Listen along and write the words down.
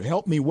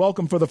Help me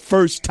welcome for the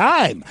first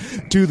time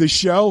to the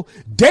show,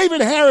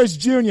 David Harris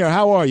Jr.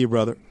 How are you,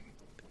 brother?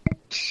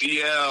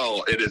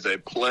 CL, it is a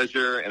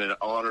pleasure and an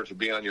honor to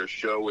be on your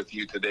show with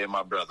you today,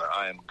 my brother.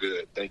 I am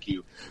good. Thank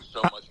you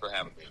so much for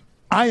having me.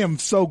 I am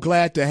so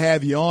glad to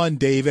have you on,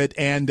 David,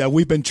 and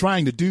we've been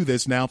trying to do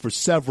this now for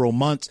several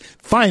months.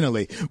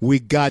 Finally, we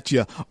got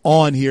you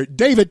on here.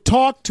 David,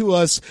 talk to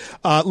us.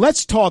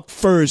 Let's talk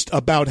first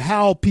about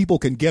how people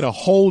can get a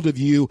hold of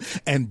you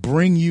and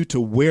bring you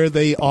to where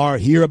they are,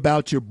 hear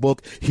about your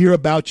book, hear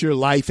about your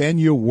life and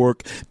your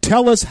work.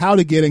 Tell us how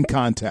to get in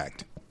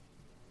contact.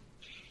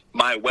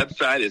 My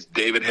website is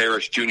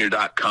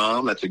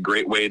davidharrisjr.com. That's a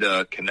great way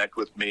to connect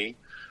with me.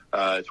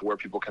 It's where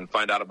people can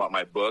find out about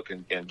my book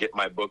and get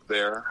my book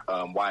there,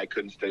 Why I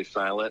Couldn't Stay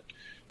Silent.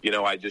 You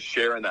know, I just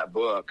share in that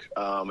book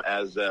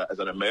as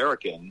an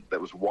American that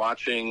was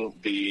watching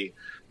the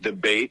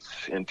debates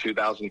in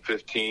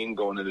 2015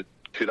 going into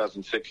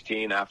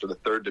 2016 after the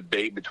third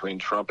debate between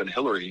Trump and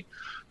Hillary.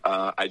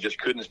 I just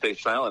couldn't stay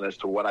silent as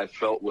to what I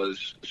felt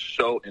was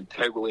so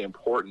integrally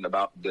important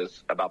about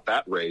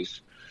that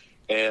race.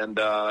 And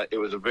it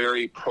was a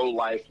very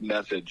pro-life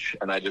message,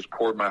 and I just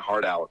poured my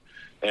heart out.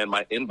 And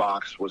my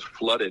inbox was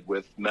flooded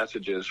with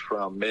messages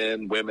from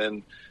men,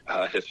 women,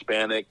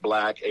 Hispanic,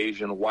 Black,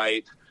 Asian,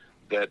 white,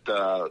 that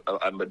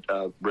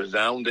a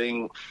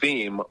resounding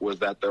theme was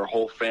that their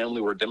whole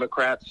family were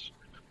Democrats,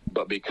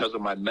 but because of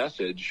my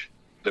message,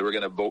 they were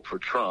going to vote for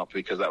Trump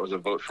because that was a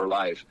vote for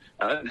life.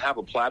 And I didn't have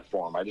a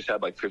platform. I just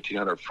had like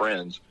 1,500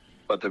 friends,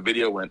 but the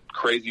video went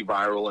crazy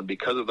viral. And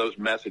because of those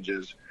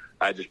messages,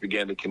 I just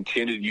began to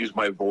continue to use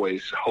my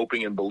voice,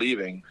 hoping and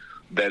believing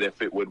that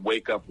if it would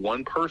wake up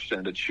one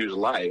person to choose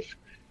life,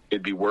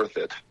 it'd be worth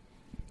it.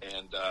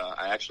 And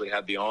I actually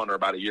had the honor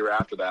about a year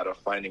after that of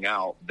finding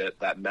out that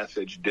that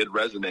message did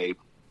resonate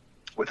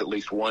with at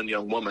least one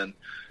young woman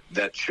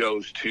that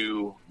chose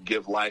to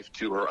give life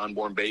to her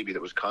unborn baby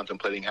that was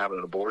contemplating having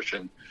an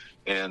abortion.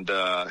 And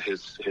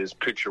his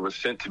picture was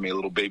sent to me.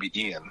 Little baby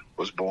Ian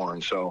was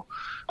born. So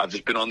I've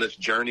just been on this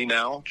journey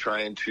now,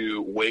 trying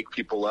to wake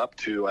people up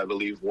to, I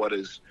believe, what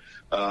is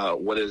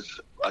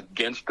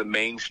against the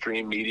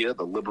mainstream media,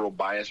 the liberal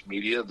bias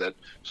media that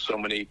so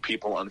many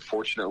people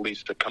unfortunately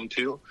succumb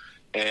to,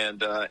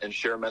 and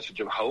share a message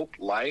of hope,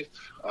 life,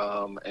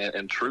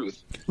 and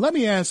truth. Let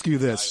me ask you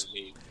this.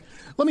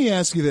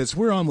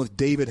 We're on with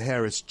David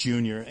Harris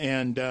Jr.,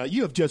 and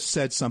you have just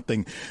said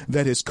something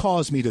that has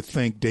caused me to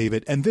think,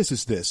 David, and this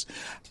is this.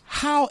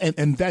 How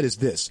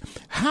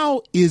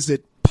is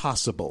it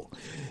possible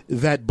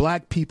that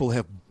black people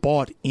have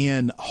bought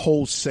in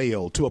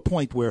wholesale to a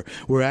point where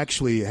we're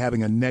actually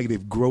having a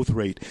negative growth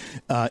rate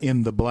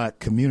in the black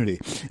community?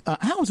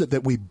 How is it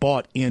that we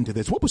bought into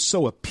this? What was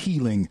so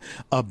appealing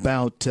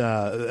about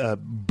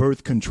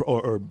birth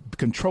control or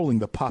controlling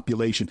the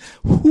population?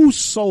 Who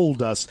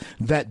sold us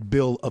that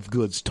bill of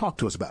goods? Talk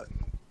to us about it.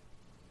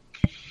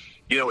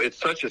 You know, it's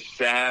such a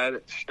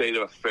sad state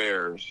of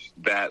affairs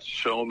that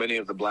so many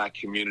of the black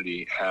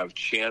community have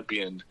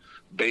championed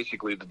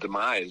basically the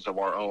demise of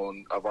our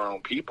own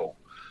people.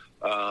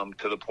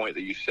 To the point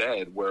that you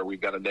said, where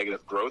we've got a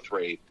negative growth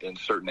rate in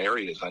certain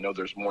areas. I know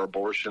there's more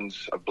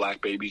abortions of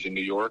black babies in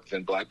New York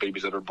than black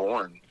babies that are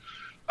born.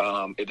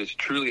 It is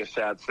truly a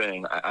sad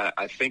thing.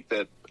 I think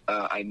that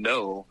I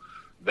know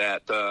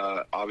that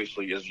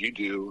obviously, as you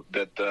do,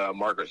 that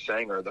Margaret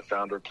Sanger, the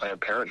founder of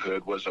Planned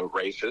Parenthood, was a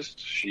racist.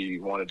 She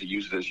wanted to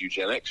use it as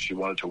eugenics. She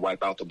wanted to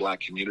wipe out the black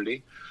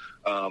community.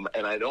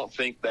 And I don't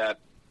think that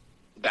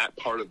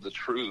part of the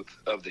truth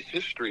of the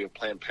history of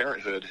Planned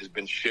Parenthood has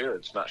been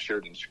shared. It's not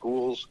shared in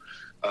schools.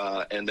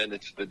 And then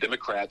it's the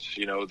Democrats,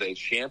 you know, they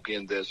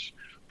champion this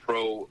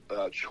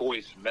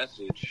pro-choice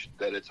message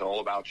that it's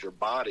all about your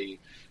body.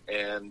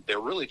 And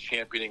they're really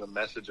championing a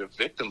message of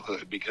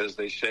victimhood because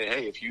they say,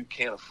 hey, if you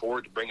can't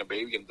afford to bring a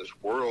baby into this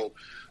world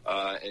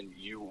and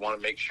you want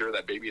to make sure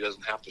that baby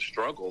doesn't have to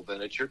struggle,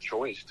 then it's your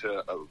choice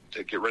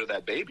to get rid of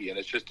that baby. And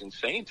it's just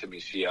insane to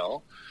me,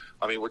 CL.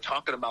 I mean, we're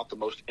talking about the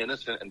most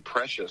innocent and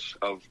precious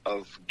of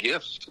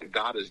gifts that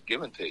God has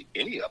given to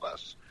any of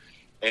us.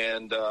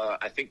 And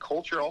I think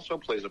culture also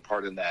plays a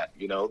part in that.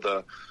 You know,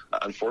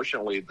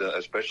 unfortunately,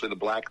 especially the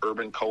black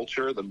urban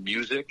culture, the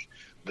music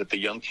that the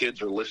young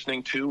kids are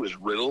listening to is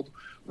riddled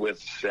with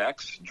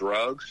sex,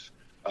 drugs,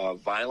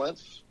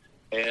 violence.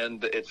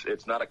 And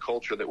it's not a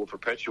culture that will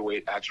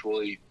perpetuate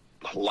actually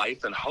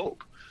life and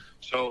hope.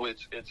 So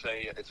it's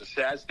a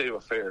sad state of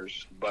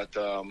affairs, but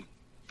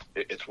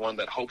it's one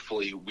that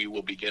hopefully we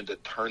will begin to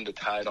turn the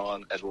tide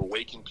on as we're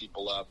waking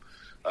people up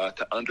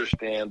to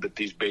understand that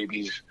these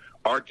babies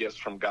are gifts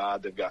from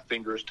God. They've got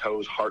fingers,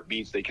 toes,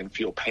 heartbeats. They can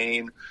feel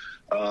pain.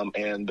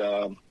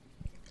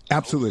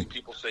 Absolutely.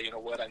 People say, you know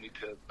what, I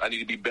need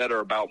to be better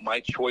about my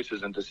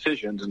choices and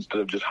decisions instead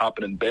of just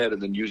hopping in bed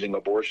and then using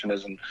abortion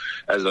as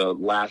a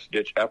last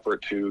ditch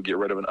effort to get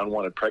rid of an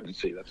unwanted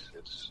pregnancy.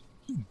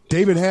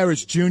 David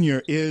Harris Jr.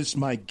 is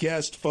my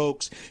guest,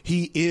 folks.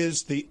 He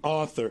is the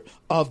author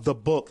of the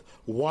book,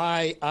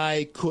 Why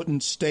I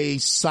Couldn't Stay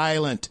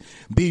Silent.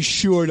 Be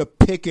sure to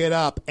pick it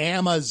up,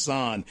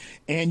 Amazon,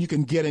 and you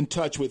can get in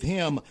touch with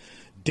him,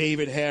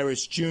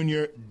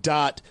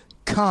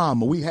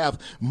 davidharrisjr.com. We have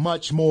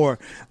much more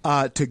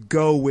to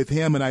go with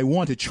him, and I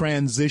want to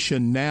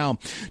transition now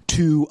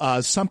to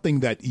something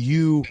that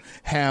you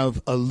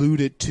have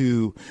alluded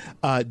to,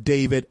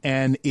 David,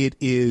 and it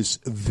is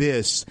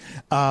this,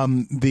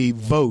 the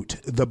vote,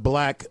 the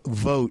black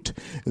vote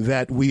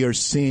that we are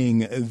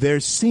seeing.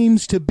 There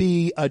seems to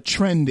be a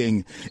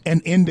trending,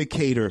 an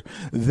indicator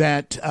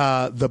that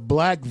the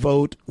black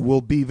vote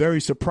will be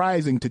very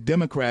surprising to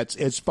Democrats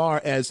as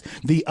far as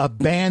the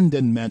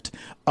abandonment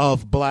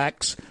of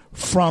blacks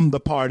from the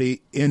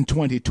party in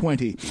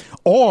 2020,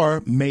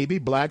 or maybe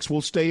blacks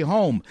will stay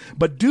home.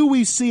 But do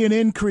we see an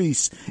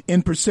increase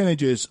in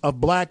percentages of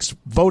blacks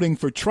voting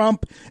for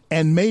Trump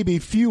and maybe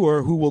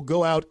fewer who will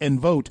go out and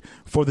vote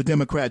for the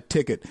Democrat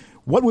ticket?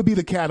 What would be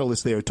the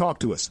catalyst there? Talk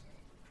to us.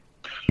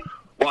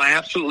 Well, I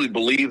absolutely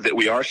believe that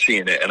we are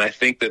seeing it, and I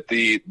think that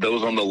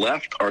those on the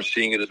left are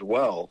seeing it as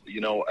well.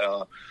 You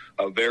know,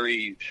 a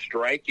very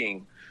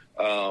striking,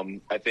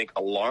 I think,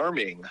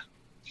 alarming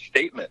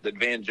statement that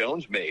Van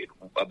Jones made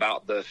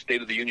about the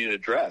State of the Union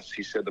address.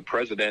 He said the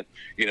president,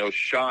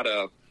 shot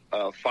a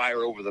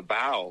fire over the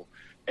bow,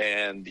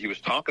 and he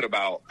was talking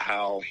about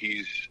how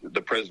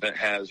the president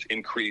has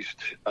increased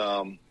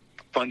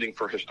funding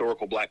for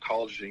historical black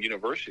colleges and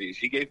universities.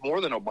 He gave more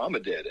than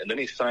Obama did, and then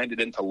he signed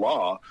it into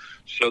law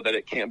so that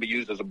it can't be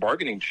used as a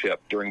bargaining chip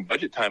during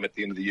budget time at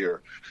the end of the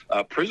year.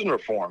 Prison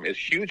reform is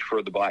huge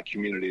for the black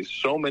communities.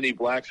 So many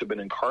blacks have been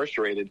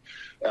incarcerated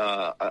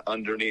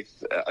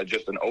underneath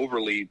just an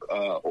overly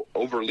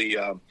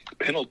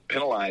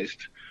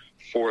penalized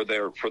for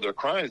their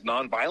crimes,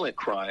 nonviolent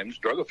crimes,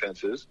 drug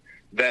offenses,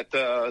 that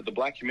the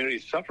black community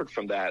suffered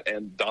from that,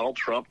 and Donald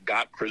Trump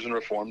got prison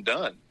reform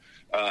done.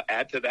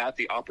 Add to that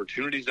the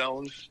opportunity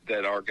zones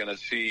that are going to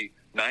see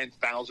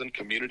 9,000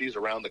 communities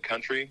around the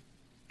country,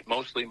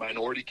 mostly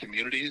minority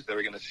communities, that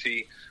are going to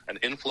see an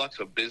influx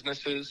of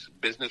businesses,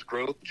 business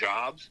growth,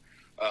 jobs,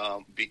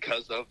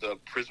 because of the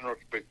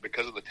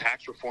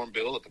tax reform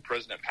bill that the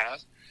president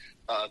passed.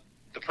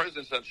 The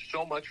president's done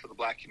so much for the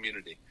black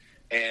community.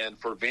 And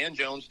for Van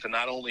Jones to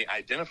not only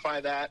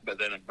identify that, but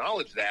then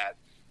acknowledge that,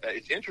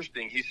 it's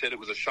interesting. He said it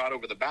was a shot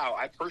over the bow.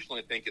 I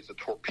personally think it's a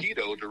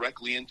torpedo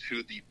directly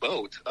into the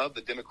boat of the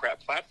Democrat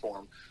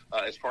platform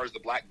as far as the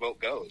black vote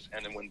goes.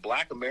 And then when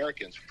black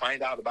Americans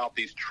find out about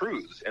these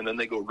truths and then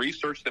they go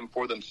research them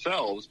for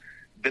themselves,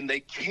 then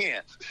they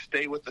can't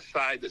stay with the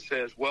side that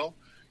says, well,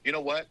 you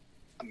know what?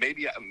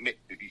 Maybe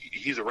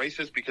he's a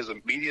racist because the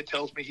media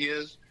tells me he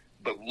is.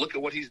 But look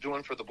at what he's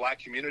doing for the black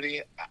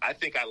community. I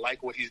think I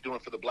like what he's doing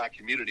for the black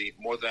community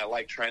more than I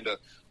like trying to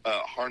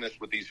harness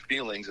with these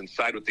feelings and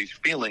side with these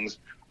feelings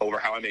over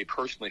how I may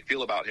personally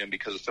feel about him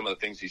because of some of the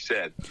things he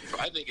said. So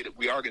I think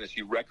we are going to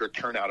see record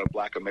turnout of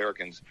black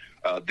Americans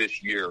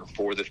this year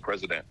for this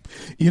president.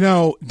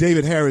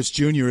 David Harris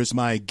Jr. is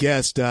my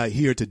guest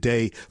here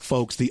today,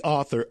 folks, the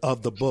author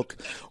of the book,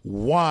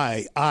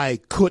 Why I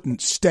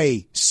Couldn't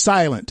Stay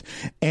Silent.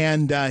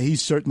 And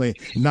he's certainly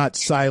not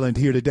silent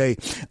here today.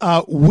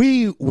 We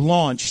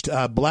launched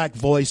Black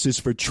Voices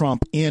for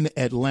Trump in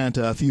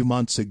Atlanta a few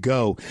months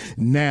ago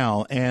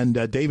now, and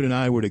David and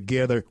I were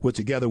together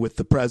with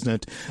the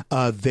president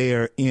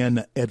there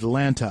in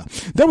Atlanta.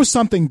 There was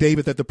something,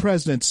 David, that the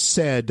president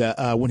said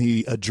when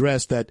he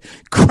addressed that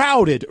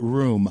crowded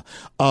room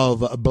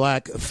of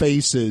black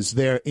faces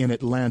there in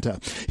Atlanta.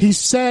 He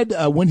said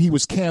when he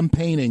was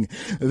campaigning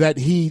that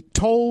he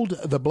told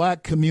the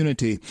black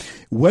community,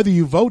 whether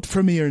you vote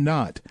for me or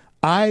not,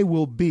 I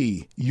will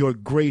be your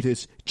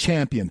greatest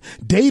champion.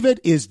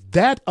 David, is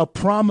that a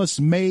promise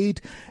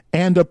made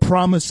and a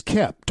promise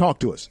kept?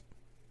 Talk to us.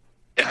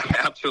 Yeah,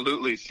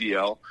 absolutely,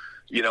 CL.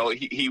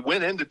 He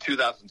went into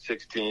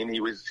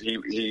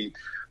 2016.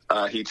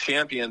 He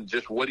championed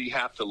just what he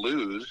have to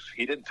lose.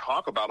 He didn't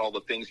talk about all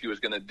the things he was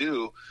going to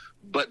do,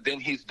 but then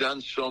he's done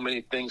so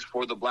many things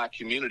for the black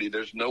community.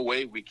 There's no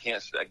way we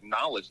can't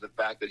acknowledge the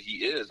fact that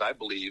he is, I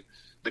believe,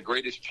 the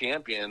greatest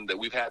champion that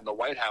we've had in the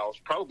White House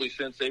probably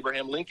since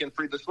Abraham Lincoln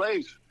freed the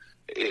slaves.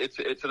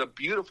 It's a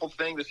beautiful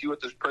thing to see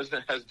what this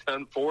president has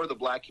done for the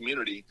black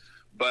community.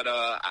 But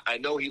I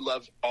know he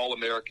loves all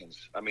Americans.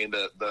 I mean,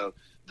 the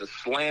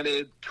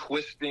slanted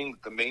twisting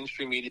the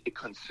mainstream media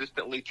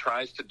consistently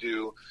tries to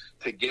do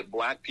to get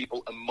black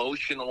people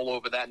emotional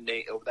over that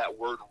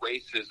word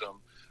racism.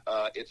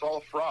 It's all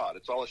a fraud.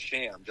 It's all a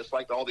sham, just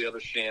like all the other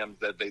shams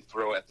that they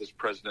throw at this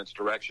president's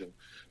direction.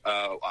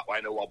 I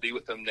know I'll be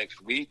with him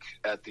next week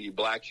at the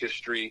Black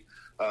History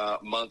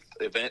Month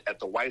event at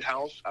the White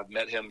House. I've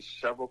met him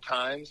several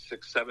times,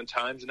 6-7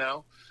 times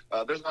now.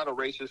 There's not a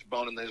racist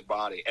bone in his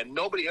body. And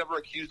nobody ever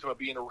accused him of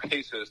being a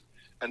racist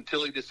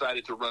until he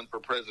decided to run for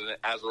president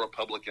as a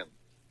Republican.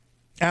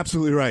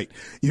 Absolutely right.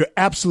 You're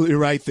absolutely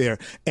right there.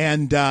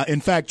 And in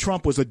fact,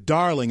 Trump was a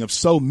darling of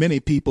so many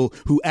people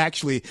who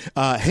actually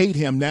hate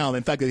him now.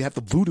 In fact, they have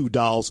the voodoo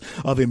dolls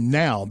of him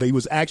now. He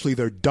was actually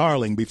their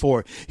darling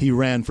before he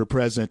ran for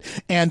president.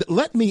 And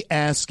let me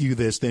ask you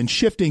this then,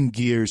 shifting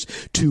gears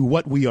to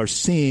what we are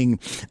seeing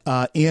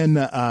in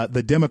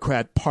the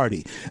Democrat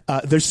Party.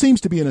 There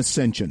seems to be an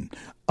ascension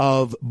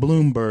of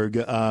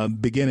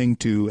Bloomberg beginning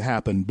to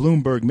happen.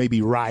 Bloomberg may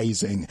be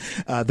rising.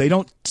 They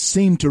don't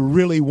seem to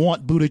really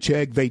want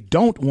Buttigieg. They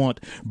don't want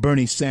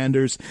Bernie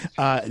Sanders.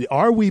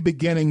 Are we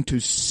beginning to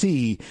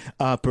see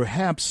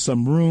perhaps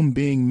some room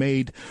being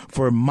made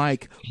for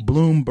Mike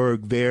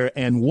Bloomberg there?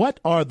 And what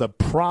are the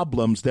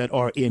problems that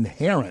are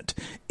inherent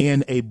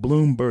in a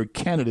Bloomberg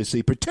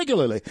candidacy,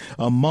 particularly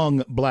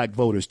among black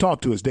voters?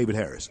 Talk to us, David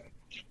Harris.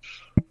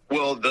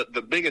 Well,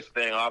 the biggest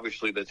thing,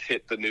 obviously, that's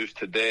hit the news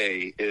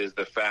today is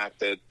the fact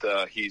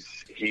that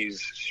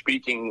he's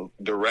speaking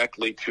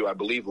directly to, I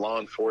believe, law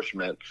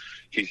enforcement.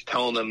 He's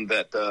telling them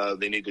that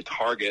they need to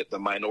target the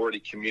minority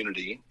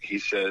community. He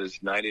says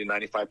 90 to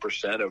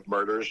 95% of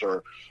murders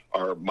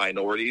are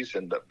minorities,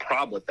 and the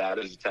problem with that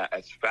is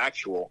it's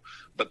factual.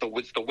 But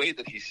it's the way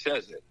that he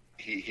says it.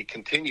 He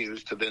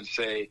continues to then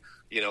say,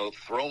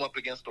 throw them up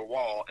against a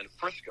wall and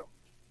frisk them.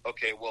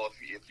 Okay, well,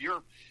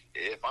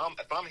 if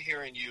I'm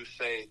hearing you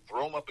say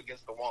throw them up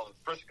against the wall and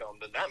frisk them,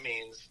 then that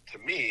means to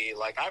me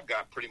like I've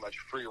got pretty much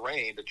free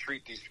reign to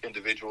treat these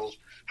individuals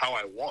how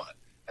I want.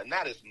 And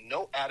that is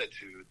no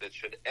attitude that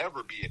should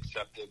ever be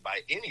accepted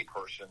by any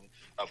person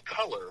of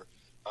color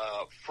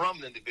from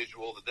an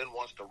individual that then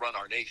wants to run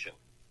our nation.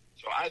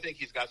 So I think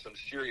he's got some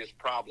serious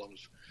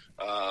problems,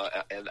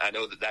 and I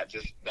know that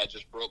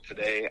just broke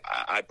today.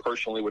 I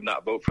personally would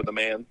not vote for the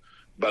man.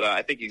 But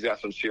I think he's got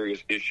some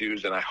serious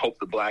issues, and I hope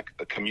the black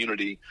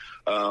community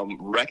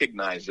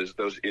recognizes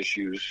those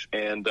issues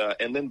and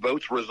then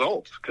votes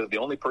results, because the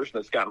only person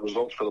that's gotten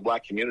results for the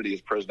black community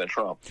is President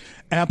Trump.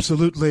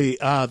 Absolutely.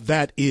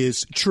 That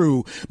is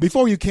true.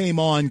 Before you came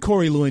on,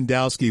 Corey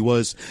Lewandowski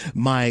was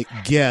my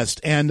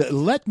guest. And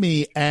let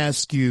me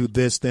ask you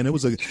this then. It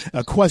was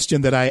a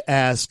question that I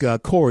asked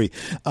Corey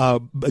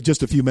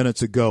just a few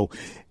minutes ago.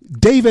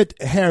 David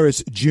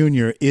Harris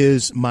Jr.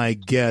 is my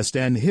guest,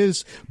 and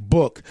his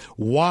book,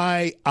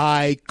 Why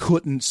I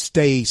Couldn't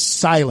Stay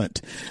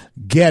Silent.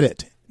 Get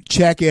it.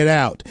 Check it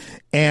out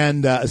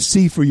and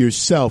see for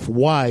yourself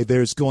why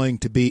there's going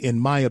to be, in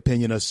my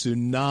opinion, a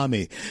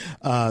tsunami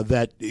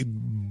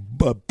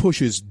that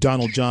pushes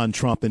Donald John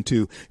Trump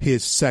into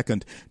his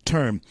second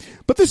term.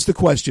 But this is the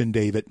question,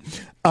 David.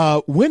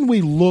 When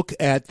we look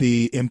at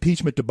the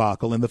impeachment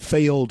debacle and the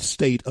failed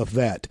state of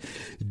that,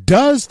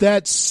 does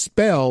that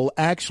spell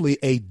actually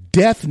a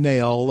death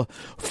knell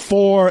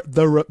for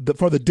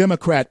the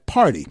Democrat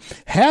Party?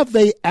 Have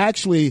they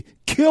actually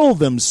killed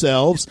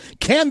themselves?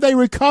 Can they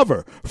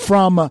recover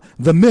from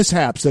the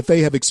mishaps that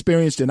they have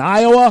experienced in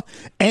Iowa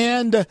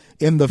and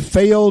in the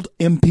failed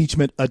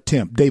impeachment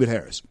attempt? David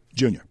Harris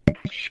Jr.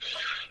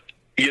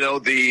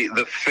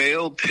 The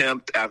failed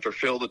attempt after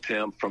failed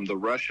attempt, from the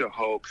Russia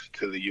hoax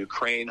to the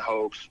Ukraine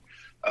hoax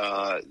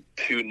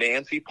to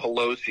Nancy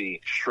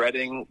Pelosi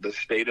shredding the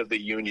State of the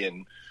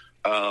Union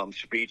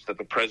speech that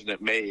the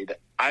president made,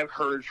 I've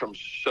heard from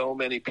so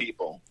many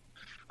people.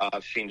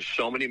 I've seen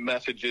so many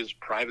messages,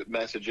 private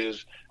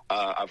messages.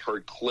 I've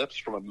heard clips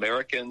from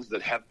Americans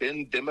that have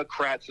been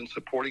Democrats and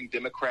supporting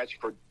Democrats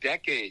for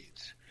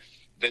decades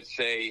that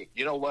say,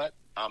 you know what,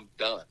 I'm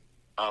done.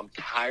 I'm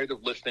tired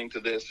of listening to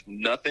this.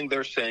 Nothing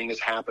they're saying is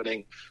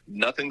happening.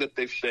 Nothing that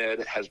they've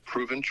said has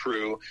proven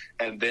true.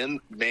 And then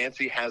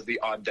Nancy has the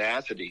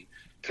audacity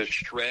to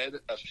shred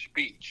a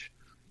speech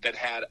that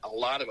had a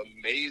lot of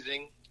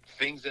amazing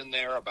things in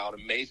there about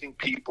amazing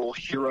people,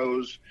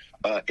 heroes,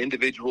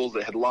 individuals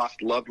that had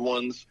lost loved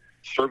ones,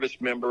 service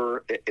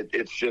member.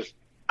 It's just,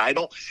 I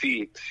don't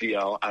see,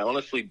 CL, I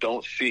honestly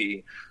don't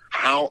see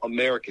how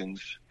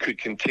Americans could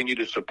continue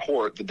to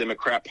support the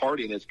Democrat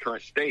Party in its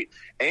current state.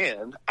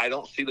 And I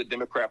don't see the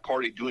Democrat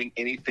Party doing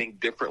anything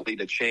differently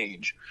to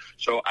change.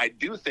 So I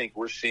do think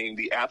we're seeing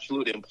the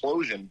absolute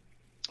implosion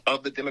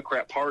of the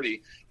Democrat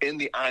Party in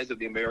the eyes of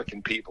the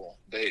American people.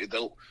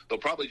 They'll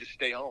probably just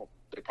stay home.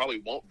 They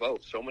probably won't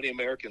vote. So many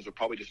Americans are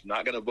probably just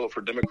not going to vote for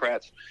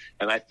Democrats.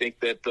 And I think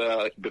that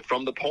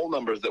from the poll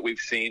numbers that we've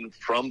seen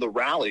from the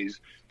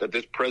rallies that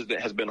this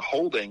president has been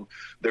holding,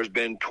 there's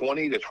been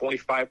 20 to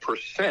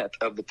 25%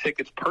 of the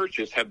tickets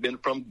purchased have been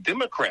from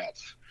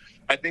Democrats.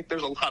 I think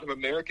there's a lot of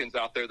Americans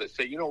out there that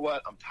say, you know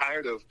what, I'm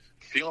tired of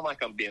feeling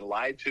like I'm being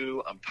lied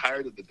to. I'm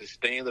tired of the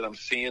disdain that I'm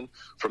seeing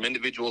from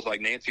individuals like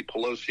Nancy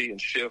Pelosi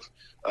and Schiff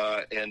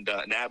and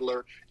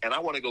Nadler. And I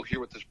want to go hear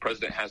what this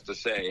president has to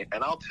say.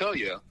 And I'll tell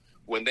you,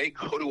 when they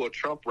go to a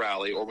Trump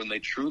rally or when they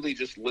truly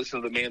just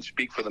listen to the man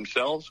speak for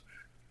themselves,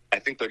 I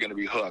think they're going to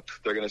be hooked.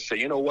 They're going to say,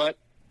 you know what?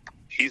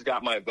 He's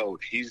got my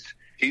vote. He's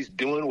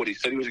doing what he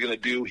said he was going to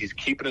do. He's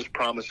keeping his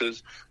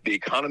promises. The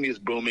economy is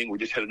booming. We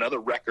just had another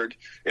record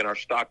in our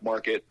stock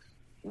market.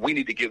 We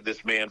need to give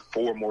this man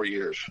 4 more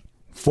years.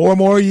 4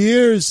 more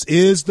years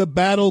is the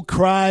battle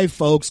cry,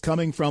 folks,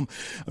 coming from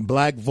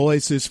Black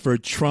Voices for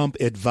Trump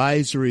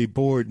Advisory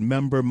Board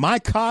member, my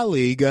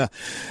colleague,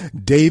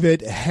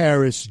 David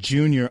Harris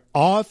Jr.,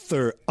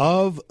 author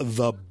of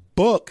the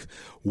book,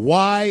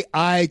 Why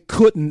I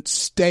Couldn't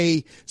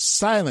Stay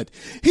Silent.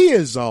 He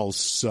is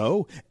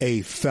also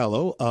a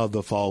fellow of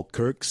the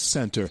Falkirk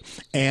Center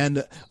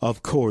and,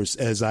 of course,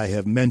 as I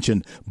have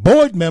mentioned,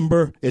 board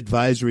member,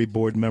 advisory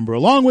board member,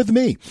 along with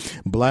me,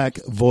 Black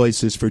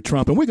Voices for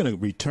Trump. And we're going to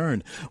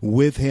return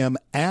with him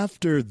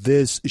after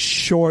this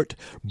short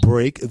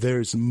break.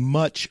 There's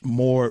much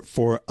more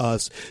for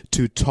us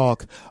to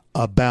talk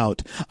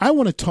about. I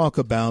want to talk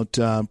about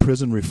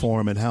prison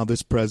reform and how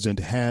this president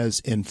has,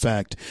 in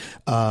fact,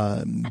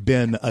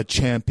 been a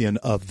champion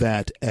of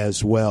that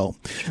as well.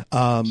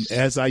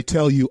 As I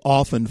tell you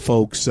often,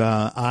 folks,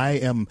 I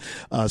am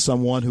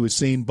someone who has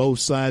seen both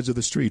sides of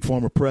the street.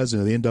 Former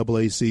president of the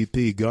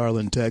NAACP,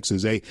 Garland,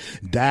 Texas, a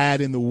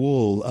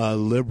dyed-in-the-wool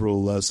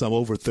liberal some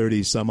over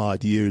 30 some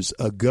odd years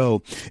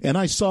ago, and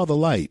I saw the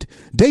light.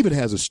 David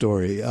has a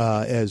story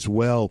as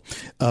well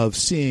of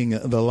seeing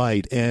the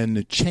light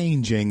and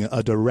changing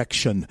a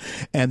direction.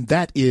 And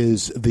that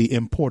is the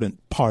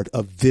important part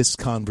of this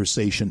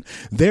conversation.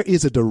 There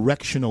is a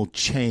directional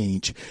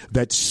change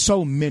that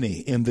so many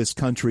in this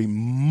country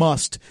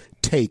must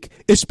take,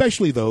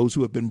 especially those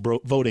who have been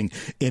voting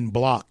in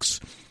blocks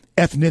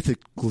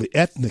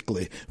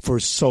ethnically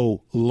for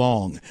so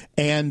long.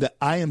 And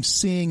I am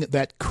seeing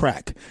that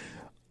crack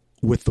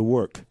with the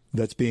work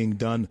that's being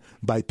done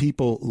by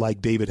people like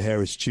David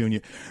Harris Jr.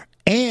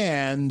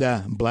 and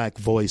Black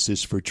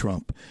Voices for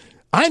Trump.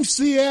 I'm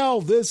CL.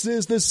 This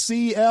is the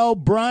CL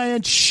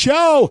Bryant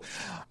Show.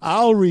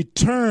 I'll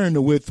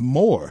return with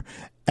more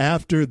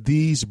after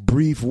these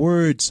brief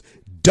words.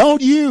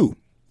 Don't you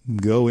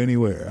go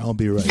anywhere. I'll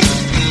be right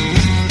back.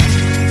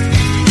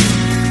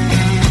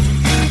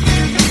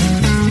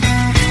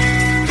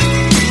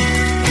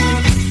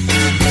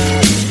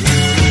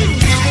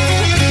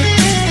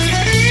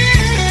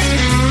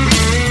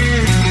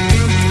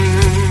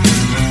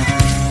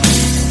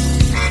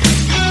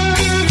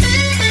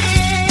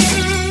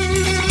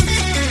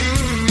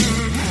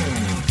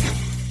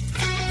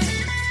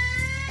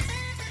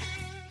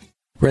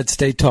 Red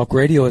State Talk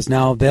Radio is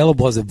now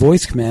available as a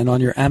voice command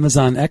on your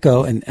Amazon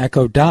Echo and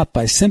Echo Dot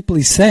by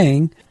simply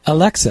saying,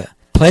 Alexa,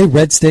 play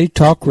Red State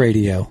Talk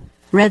Radio.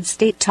 Red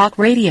State Talk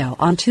Radio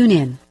on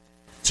TuneIn.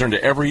 Concern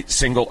to every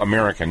single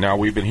American. Now,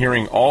 we've been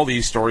hearing all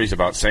these stories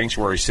about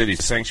sanctuary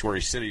cities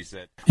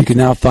that... You can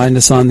now find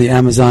us on the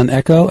Amazon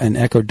Echo and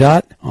Echo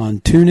Dot,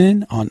 on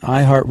TuneIn, on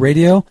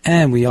iHeartRadio,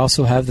 and we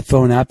also have the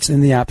phone apps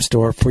in the App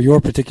Store for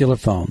your particular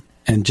phone.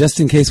 And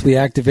just in case we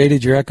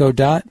activated your Echo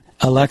Dot,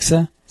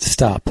 Alexa,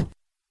 stop.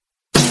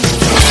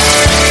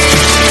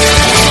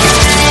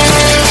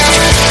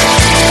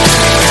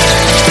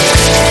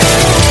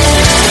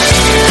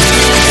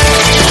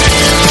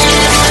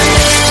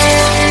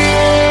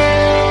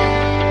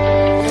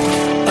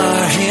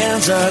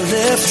 Are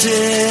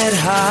lifted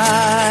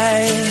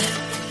high.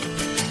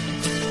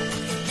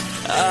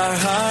 Our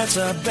hearts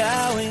are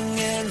bowing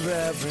in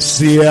reverence.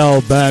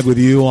 CL back with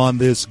you on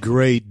this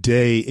great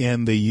day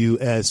in the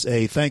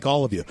USA. Thank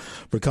all of you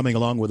for coming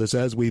along with us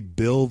as we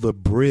build the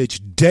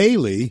bridge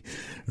daily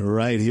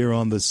right here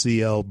on the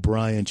CL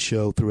Bryant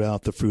Show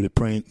throughout the Fruited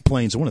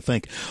Plains. I want to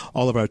thank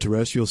all of our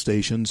terrestrial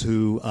stations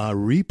who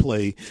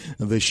replay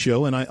the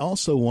show, and I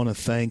also want to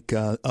thank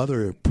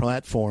other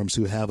platforms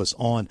who have us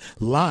on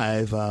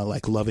live,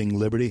 like Loving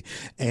Liberty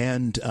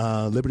and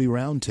Liberty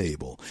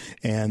Roundtable,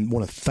 and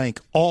want to thank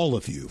all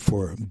of you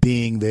for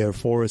being there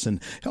for us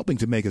and helping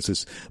to make us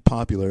as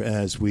popular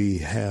as we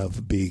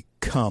have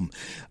become.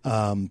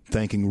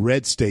 Thanking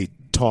Red State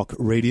Talk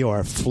Radio,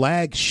 our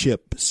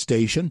flagship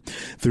station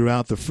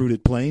throughout the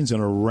Fruited Plains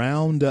and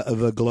around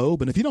the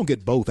globe. And if you don't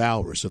get both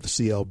hours of the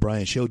CL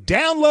Bryant Show,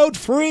 download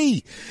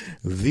free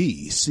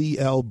the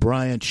CL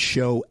Bryant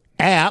Show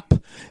app,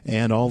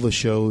 and all the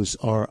shows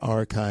are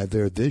archived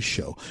there. This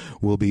show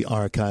will be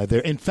archived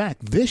there. In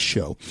fact, this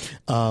show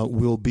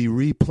will be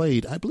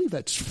replayed. I believe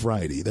that's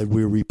Friday that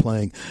we're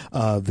replaying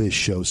this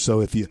show.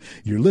 So if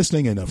you're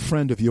listening and a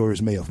friend of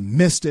yours may have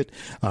missed it,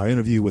 our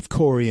interview with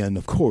Corey and,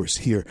 of course,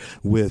 here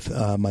with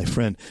my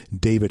friend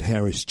David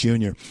Harris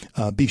Jr.,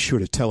 be sure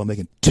to tell them they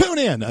can tune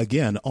in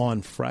again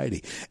on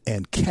Friday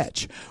and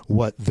catch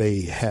what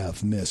they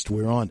have missed.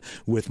 We're on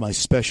with my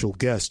special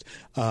guest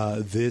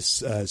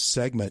this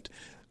segment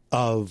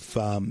of,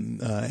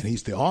 and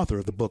he's the author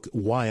of the book,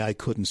 Why I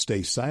Couldn't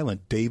Stay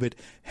Silent, David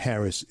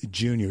Harris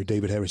Jr.,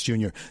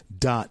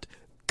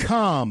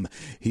 davidharrisjr.com.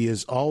 He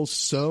is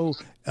also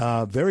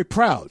very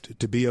proud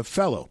to be a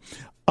fellow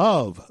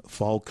of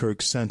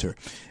Falkirk Center.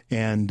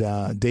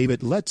 And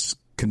David, let's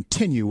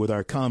continue with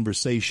our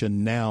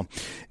conversation now.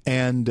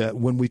 And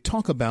when we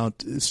talk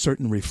about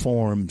certain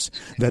reforms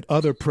that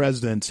other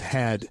presidents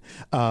had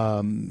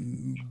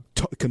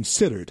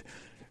considered,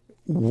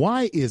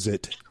 why is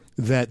it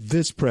that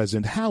this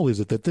president, how is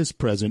it that this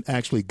president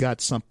actually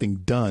got something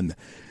done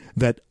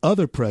that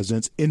other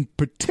presidents, in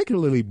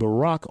particularly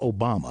Barack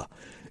Obama,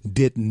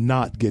 did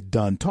not get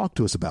done? Talk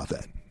to us about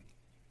that.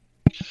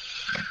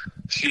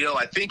 CL,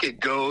 I think it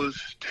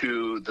goes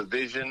to the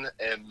vision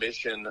and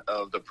mission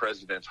of the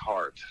president's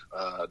heart,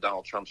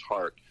 Donald Trump's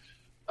heart.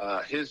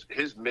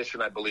 his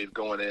mission, I believe,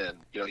 going in,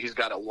 he's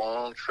got a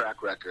long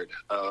track record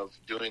of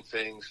doing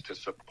things to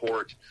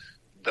support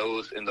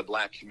those in the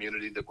black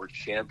community that were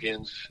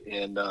champions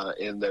in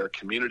their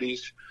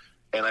communities.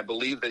 And I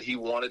believe that he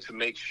wanted to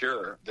make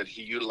sure that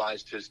he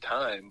utilized his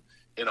time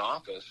in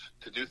office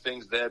to do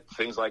things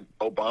like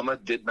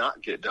Obama did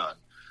not get done.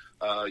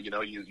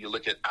 You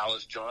look at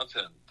Alice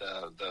Johnson,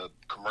 the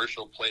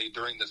commercial play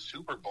during the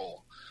Super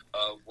Bowl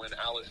of when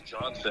Alice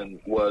Johnson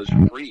was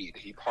freed.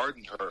 He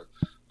pardoned her.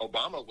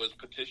 Obama was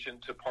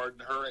petitioned to pardon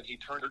her, and he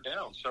turned her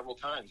down several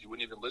times. He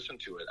wouldn't even listen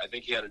to it. I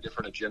think he had a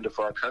different agenda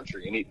for our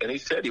country, and he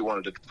said he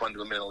wanted to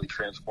fundamentally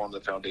transform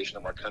the foundation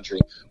of our country,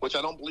 which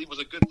I don't believe was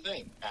a good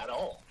thing at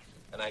all.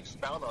 And I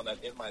expound on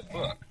that in my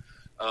book.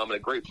 And a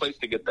great place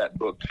to get that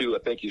book, too.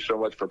 Thank you so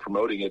much for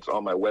promoting it. It's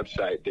on my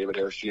website,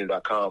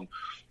 davidharrisjr.com.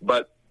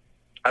 But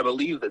I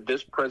believe that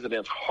this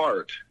president's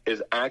heart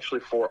is actually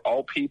for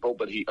all people,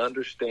 but he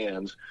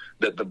understands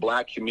that the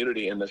black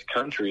community in this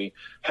country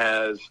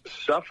has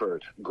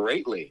suffered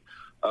greatly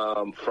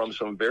from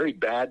some very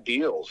bad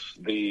deals.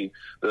 The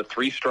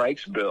three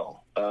strikes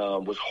bill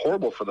was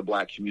horrible for the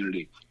black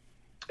community.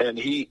 And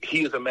he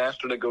is a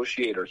master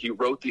negotiator. He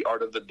wrote The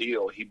Art of the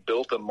Deal. He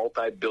built a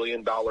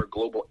multi-billion-dollar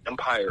global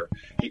empire.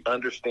 He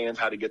understands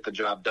how to get the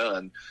job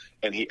done.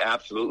 And he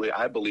absolutely,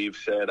 I believe,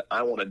 said,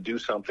 I want to do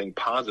something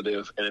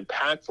positive and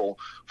impactful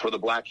for the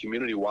black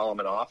community while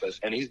I'm in office.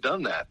 And he's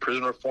done that.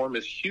 Prison reform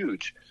is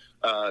huge.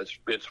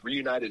 It's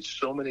reunited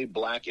so many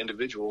black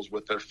individuals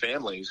with their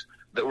families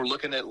that were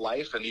looking at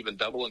life and even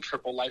double and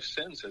triple life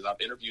sentences.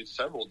 I've interviewed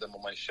several of them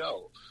on my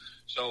show.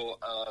 So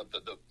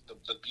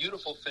the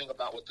beautiful thing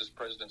about what this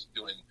president's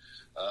doing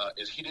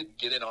is he didn't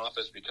get in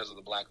office because of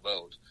the black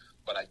vote.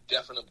 But I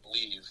definitely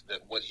believe that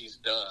what he's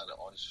done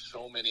on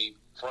so many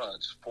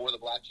fronts for the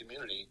black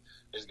community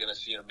is going to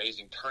see an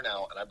amazing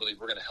turnout, and I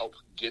believe we're going to help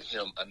get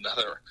him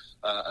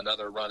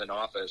another run in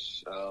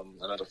office,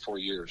 another 4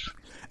 years.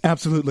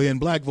 Absolutely. And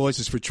Black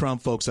Voices for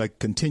Trump, folks, I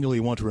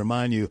continually want to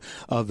remind you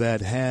of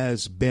that,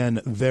 has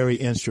been very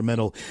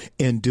instrumental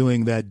in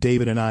doing that.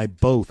 David and I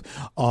both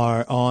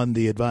are on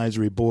the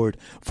advisory board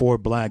for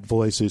Black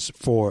Voices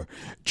for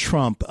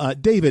Trump.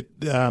 David,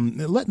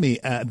 let me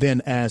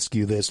then ask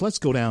you this. Let's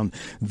go down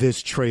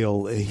this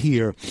trail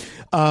here.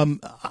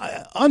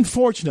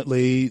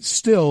 Unfortunately,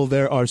 still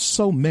there are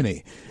so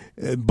many,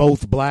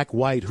 both black,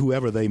 white,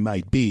 whoever they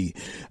might be.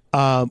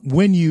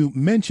 When you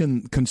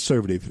mention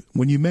conservative,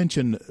 when you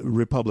mention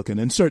Republican,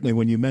 and certainly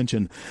when you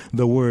mention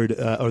the word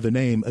or the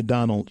name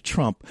Donald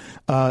Trump,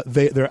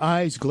 their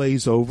eyes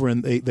glaze over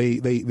and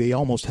they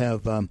almost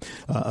have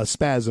a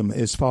spasm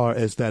as far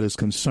as that is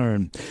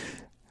concerned.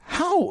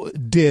 How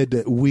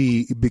did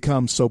we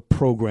become so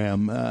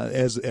programmed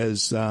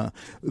as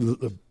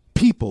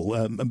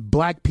people,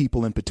 black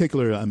people in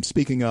particular, I'm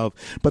speaking of,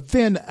 but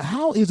then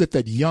how is it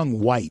that young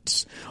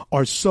whites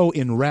are so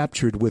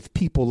enraptured with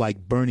people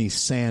like Bernie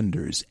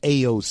Sanders,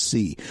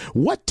 AOC?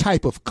 What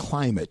type of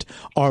climate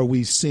are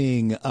we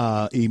seeing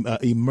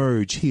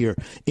emerge here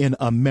in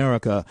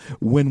America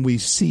when we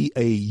see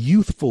a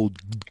youthful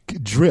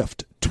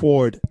drift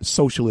toward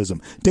socialism?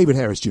 David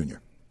Harris Jr.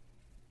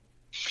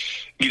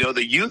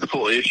 The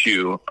youthful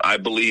issue, I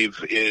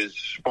believe, is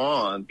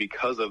spawned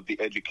because of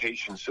the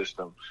education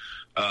system.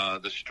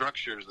 The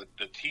structures,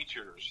 the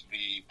teachers,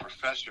 the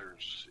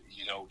professors.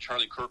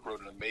 Charlie Kirk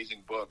wrote an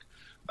amazing book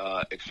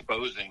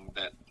exposing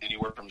that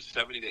anywhere from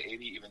 70 to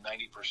 80, even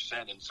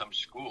 90% in some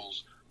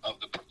schools of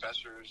the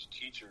professors,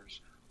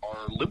 teachers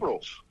are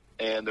liberals,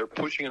 and they're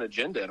pushing an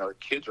agenda, and our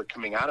kids are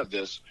coming out of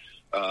this,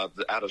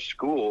 out of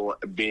school,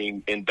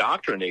 being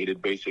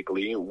indoctrinated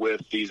basically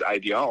with these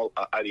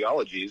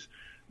ideologies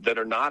that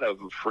are not of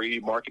free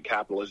market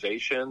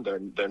capitalization.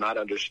 They're not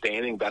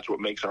understanding that's what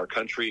makes our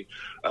country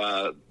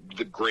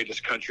the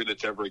greatest country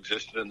that's ever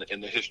existed in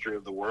the history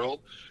of the world.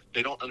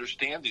 They don't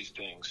understand these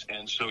things.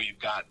 And so you've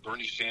got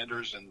Bernie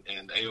Sanders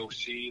and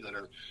AOC that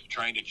are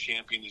trying to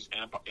champion these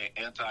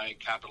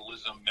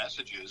anti-capitalism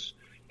messages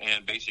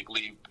and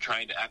basically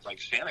trying to act like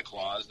Santa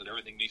Claus, that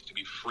everything needs to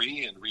be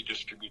free and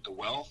redistribute the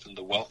wealth, and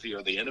the wealthy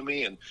are the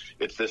enemy. And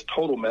it's this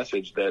total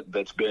message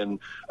that's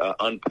been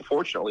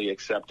unfortunately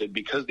accepted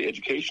because of the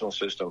educational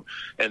system.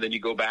 And then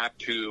you go back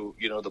to,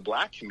 the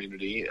black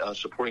community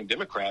supporting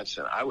Democrats.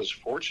 And I was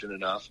fortunate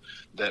enough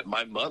that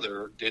my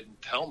mother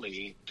didn't tell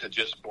me to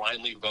just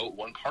blindly vote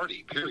one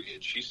party,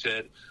 period. She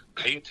said,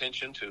 pay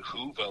attention to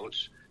who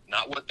votes,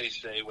 not what they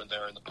say when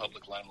they're in the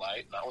public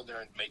limelight, not when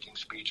they're making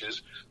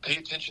speeches. Pay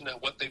attention to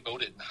what they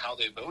voted and how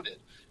they voted,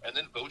 and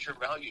then vote your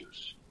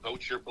values,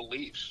 vote your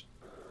beliefs.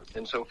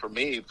 And so for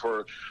me,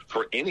 for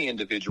any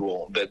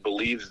individual that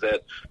believes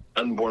that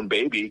unborn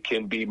baby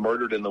can be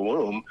murdered in the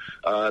womb,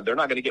 they're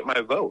not going to get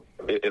my vote.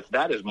 If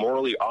that is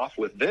morally off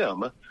with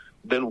them,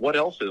 then what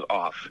else is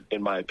off,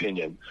 in my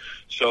opinion?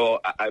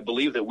 So I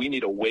believe that we need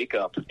to wake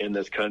up in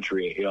this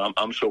country.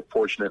 I'm so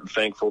fortunate and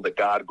thankful that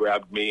God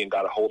grabbed me and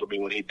got a hold of me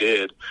when he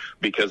did,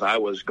 because I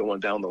was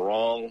going down the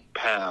wrong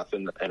path.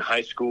 In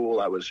high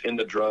school, I was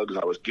into drugs.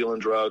 I was dealing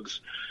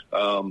drugs.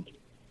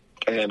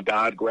 And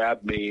God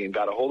grabbed me and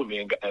got a hold of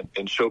me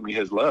and showed me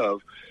his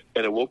love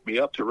And it woke me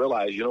up to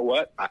realize, you know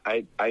what?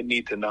 I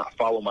need to not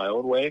follow my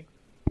own way.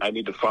 I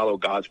need to follow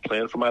God's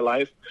plan for my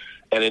life.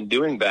 And in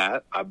doing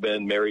that, I've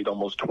been married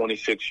almost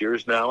 26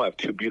 years now. I have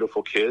 2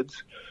 beautiful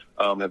kids,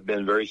 have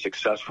been very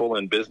successful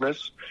in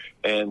business,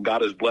 and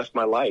God has blessed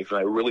my life. And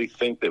I really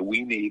think that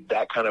we need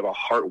that kind of a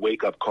heart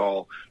wake-up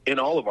call in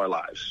all of our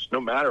lives, no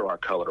matter our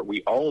color.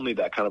 We all need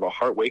that kind of a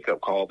heart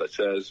wake-up call that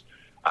says,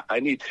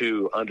 I need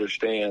to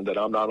understand that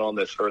I'm not on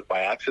this earth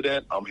by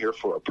accident. I'm here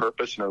for a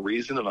purpose and a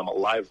reason, and I'm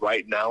alive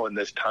right now in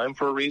this time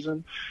for a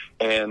reason.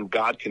 And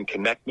God can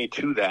connect me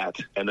to that,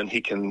 and then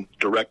he can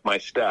direct my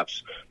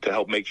steps to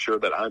help make sure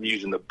that I'm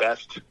using the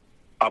best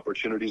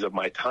opportunities of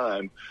my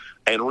time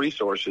and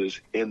resources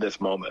in this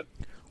moment.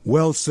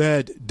 Well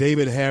said.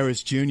 David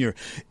Harris Jr.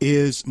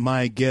 is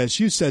my guest.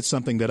 You said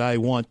something that I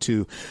want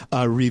to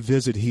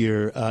revisit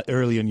here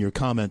early in your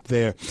comment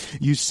there.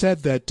 You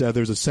said that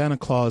there's a Santa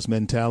Claus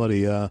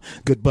mentality.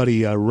 Good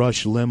buddy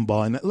Rush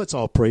Limbaugh, and let's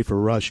all pray for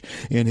Rush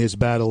in his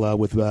battle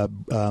with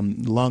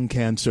lung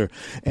cancer.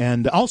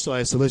 And also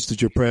I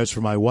solicited your prayers for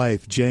my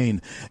wife,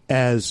 Jane,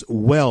 as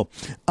well.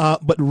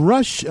 But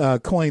Rush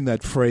coined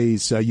that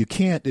phrase,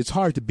 it's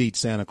hard to beat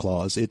Santa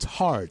Claus. It's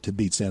hard to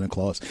beat Santa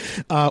Claus.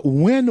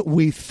 When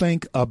we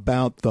think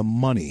about the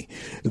money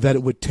that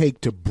it would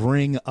take to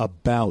bring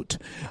about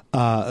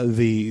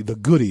the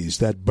goodies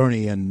that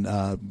Bernie and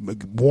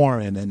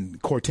Warren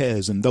and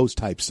Cortez and those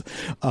types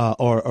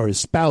are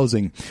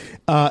espousing,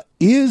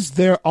 is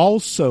there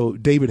also,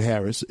 David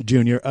Harris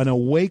Jr., an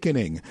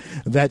awakening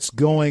that's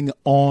going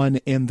on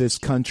in this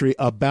country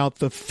about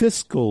the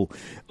fiscal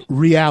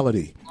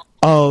reality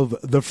of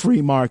the free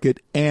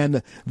market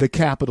and the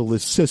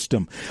capitalist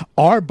system?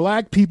 Are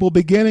black people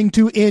beginning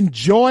to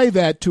enjoy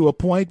that to a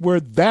point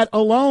where that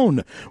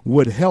alone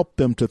would help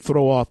them to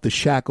throw off the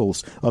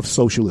shackles of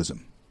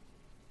socialism?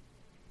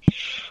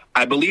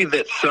 I believe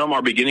that some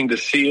are beginning to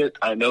see it.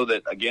 I know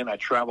that, again, I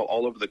travel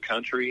all over the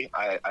country.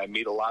 I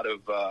meet a lot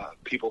of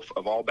people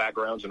of all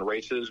backgrounds and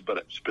races,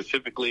 but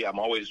specifically I'm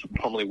always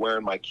normally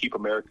wearing my Keep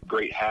America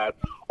Great hat,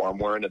 or I'm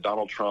wearing a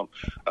Donald Trump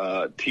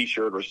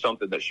T-shirt or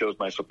something that shows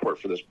my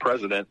support for this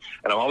president.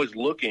 And I'm always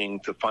looking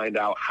to find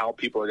out how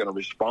people are going to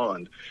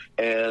respond.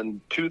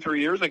 And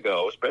 2-3 years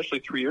ago, especially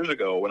 3 years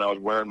ago, when I was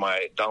wearing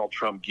my Donald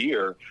Trump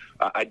gear,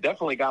 I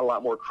definitely got a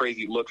lot more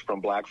crazy looks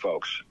from black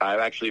folks. I've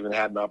actually even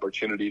had an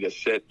opportunity to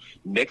sit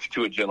next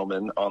to a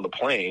gentleman on the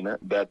plane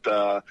that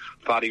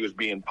thought he was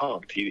being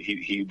punked.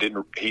 He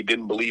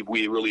didn't believe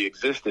we really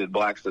existed,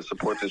 blacks that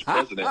support this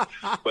president.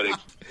 But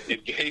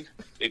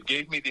it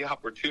gave me the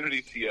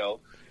opportunity, CL,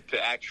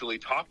 to actually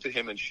talk to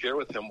him and share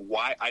with him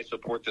why I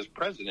support this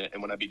president.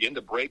 And when I begin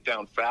to break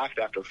down fact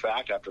after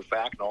fact after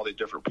fact and all these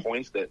different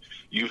points that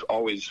you've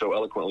always so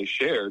eloquently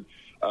shared,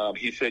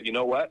 he said, you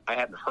know what? I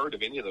hadn't heard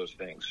of any of those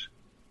things,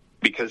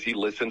 because he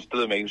listens to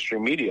the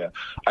mainstream media.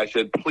 I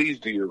said, please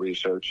do your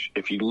research.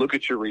 If you look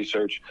at your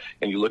research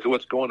and you look at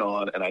what's going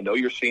on, and I know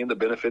you're seeing the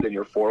benefit in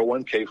your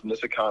 401k from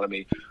this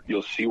economy,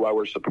 you'll see why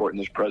we're supporting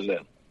this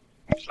president.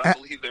 So I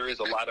believe there is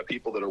a lot of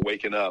people that are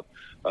waking up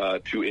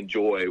to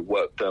enjoy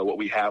what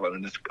we have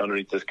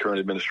underneath this current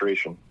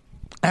administration.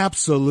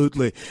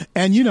 Absolutely.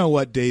 And you know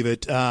what,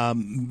 David,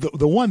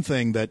 the one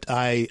thing that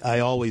I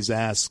always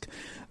ask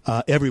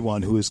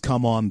everyone who has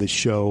come on the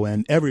show,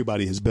 and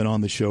everybody has been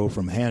on the show,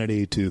 from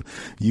Hannity to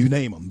you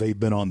name them, they've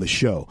been on the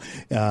show,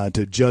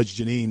 to Judge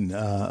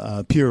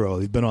Janine Pirro,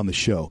 they've been on the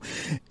show.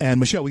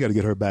 And Michelle, we got to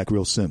get her back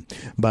real soon,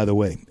 by the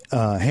way.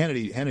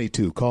 Hannity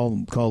too.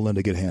 Call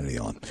Linda, get Hannity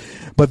on.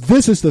 But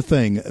this is the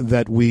thing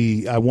that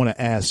I want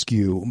to ask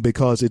you,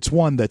 because it's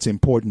one that's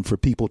important for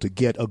people to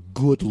get a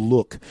good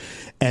look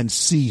and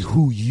see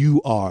who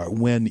you are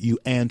when you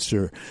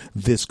answer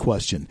this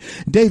question.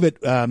 David,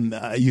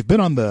 you've been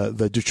on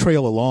the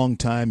trail a long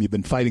time. You've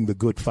been fighting the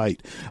good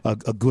fight a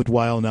good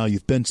while now.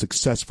 You've been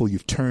successful.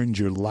 You've turned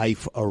your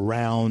life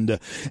around,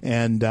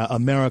 and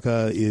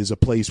America is a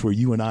place where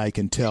you and I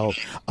can tell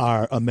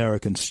our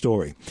American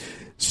story.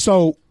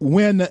 So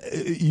when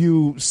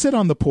you sit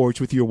on the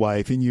porch with your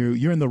wife and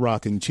you're in the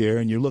rocking chair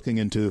and you're looking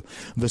into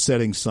the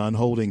setting sun,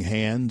 holding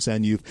hands,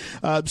 and you've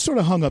sort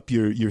of hung up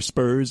your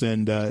spurs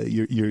and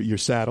your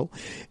saddle,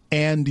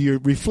 and you're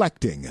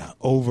reflecting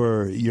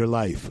over your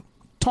life,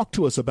 talk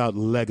to us about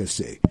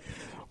legacy.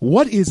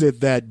 What is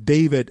it that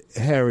David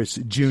Harris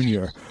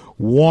Jr.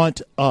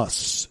 want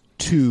us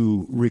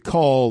to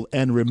recall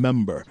and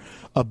remember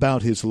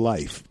about his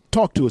life?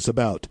 Talk to us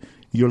about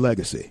your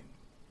legacy.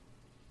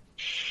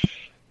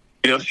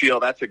 CL,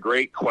 that's a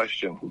great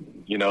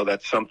question.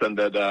 That's something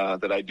that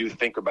I do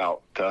think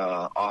about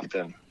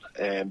often,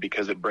 and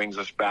because it brings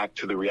us back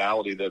to the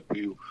reality that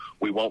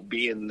we won't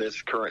be in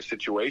this current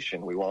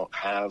situation. We won't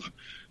have,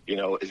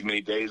 as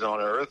many days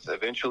on earth.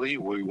 Eventually,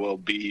 we will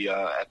be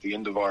at the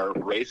end of our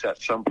race at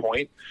some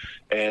point.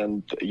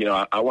 And,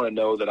 I want to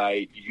know that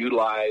I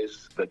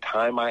utilize the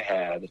time I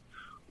had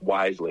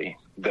wisely,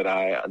 that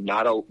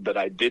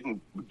I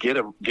didn't get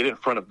in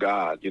front of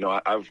God.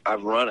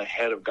 I've run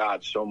ahead of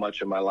God so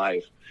much in my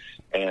life,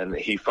 and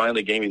he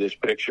finally gave me this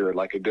picture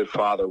like a good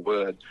father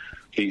would,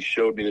 he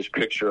showed me this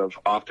picture of,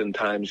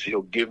 oftentimes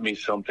he'll give me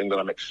something that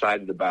I'm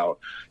excited about.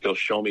 He'll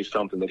show me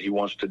something that he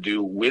wants to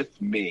do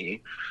with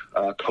me,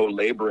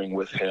 co-laboring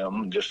with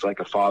him, just like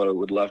a father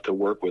would love to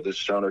work with his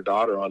son or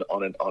daughter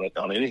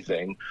on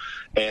anything.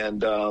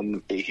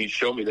 And he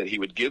showed me that he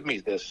would give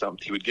me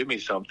he would give me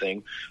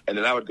something, and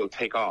then I would go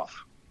take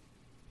off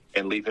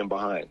and leave him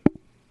behind.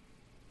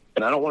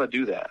 And I don't want to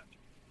do that.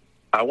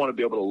 I want to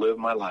be able to live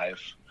my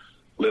life,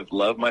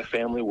 love my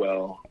family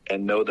well,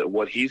 and know that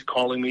what he's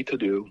calling me to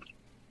do,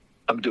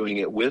 I'm doing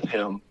it with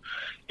him,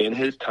 in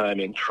his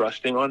timing,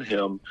 trusting on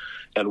him,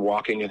 and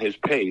walking in his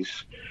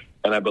pace.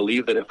 And I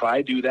believe that if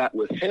I do that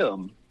with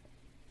him,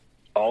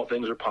 all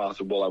things are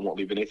possible. I won't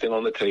leave anything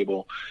on the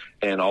table,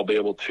 and I'll be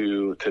able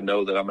to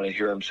know that I'm going to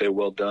hear him say,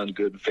 "Well done,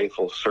 good and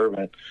faithful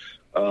servant,"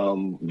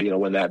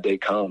 when that day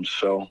comes.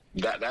 So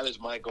that is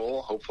my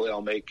goal. Hopefully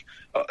I'll make,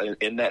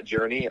 in that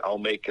journey, I'll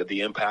make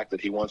the impact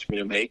that he wants me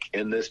to make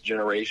in this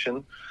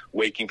generation,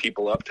 waking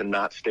people up to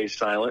not stay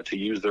silent, to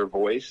use their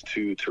voice,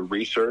 to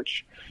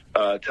research,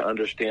 to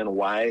understand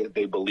why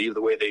they believe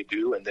the way they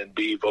do, and then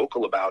be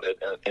vocal about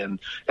it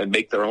and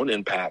make their own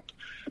impact.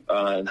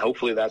 And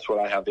hopefully that's what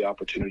I have the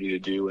opportunity to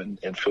do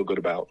and feel good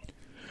about.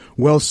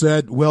 Well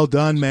said. Well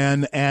done,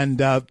 man. And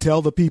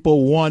tell the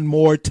people one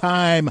more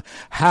time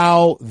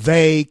how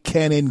they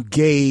can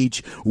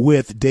engage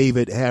with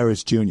David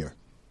Harris Jr.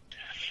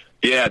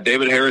 Yeah,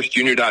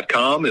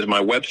 davidharrisjr.com is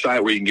my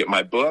website where you can get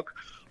my book.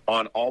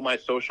 On all my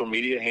social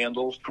media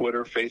handles,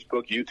 Twitter,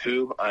 Facebook,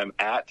 YouTube, I'm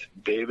at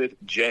David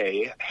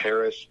J.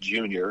 Harris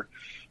Jr.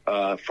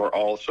 For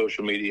all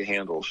social media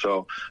handles.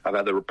 So I've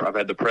had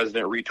the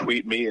president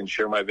retweet me and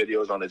share my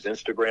videos on his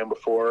Instagram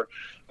before.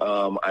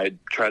 I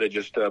try to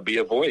just be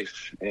a voice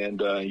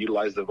and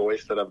utilize the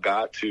voice that I've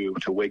got to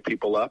wake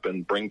people up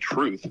and bring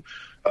truth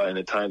in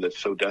a time that's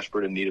so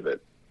desperate in need of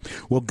it.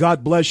 Well,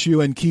 God bless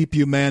you and keep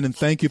you, man, and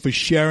thank you for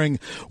sharing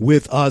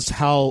with us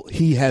how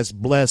he has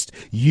blessed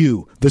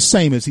you, the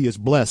same as he has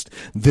blessed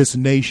this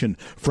nation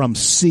from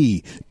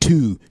sea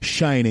to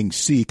shining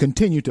sea.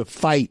 Continue to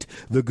fight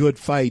the good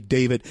fight,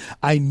 David.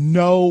 I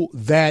know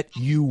that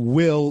you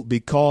will,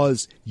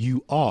 because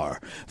you are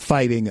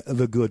fighting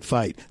the good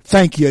fight.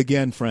 Thank you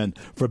again, friend,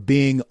 for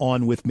being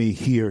on with me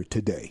here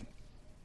today.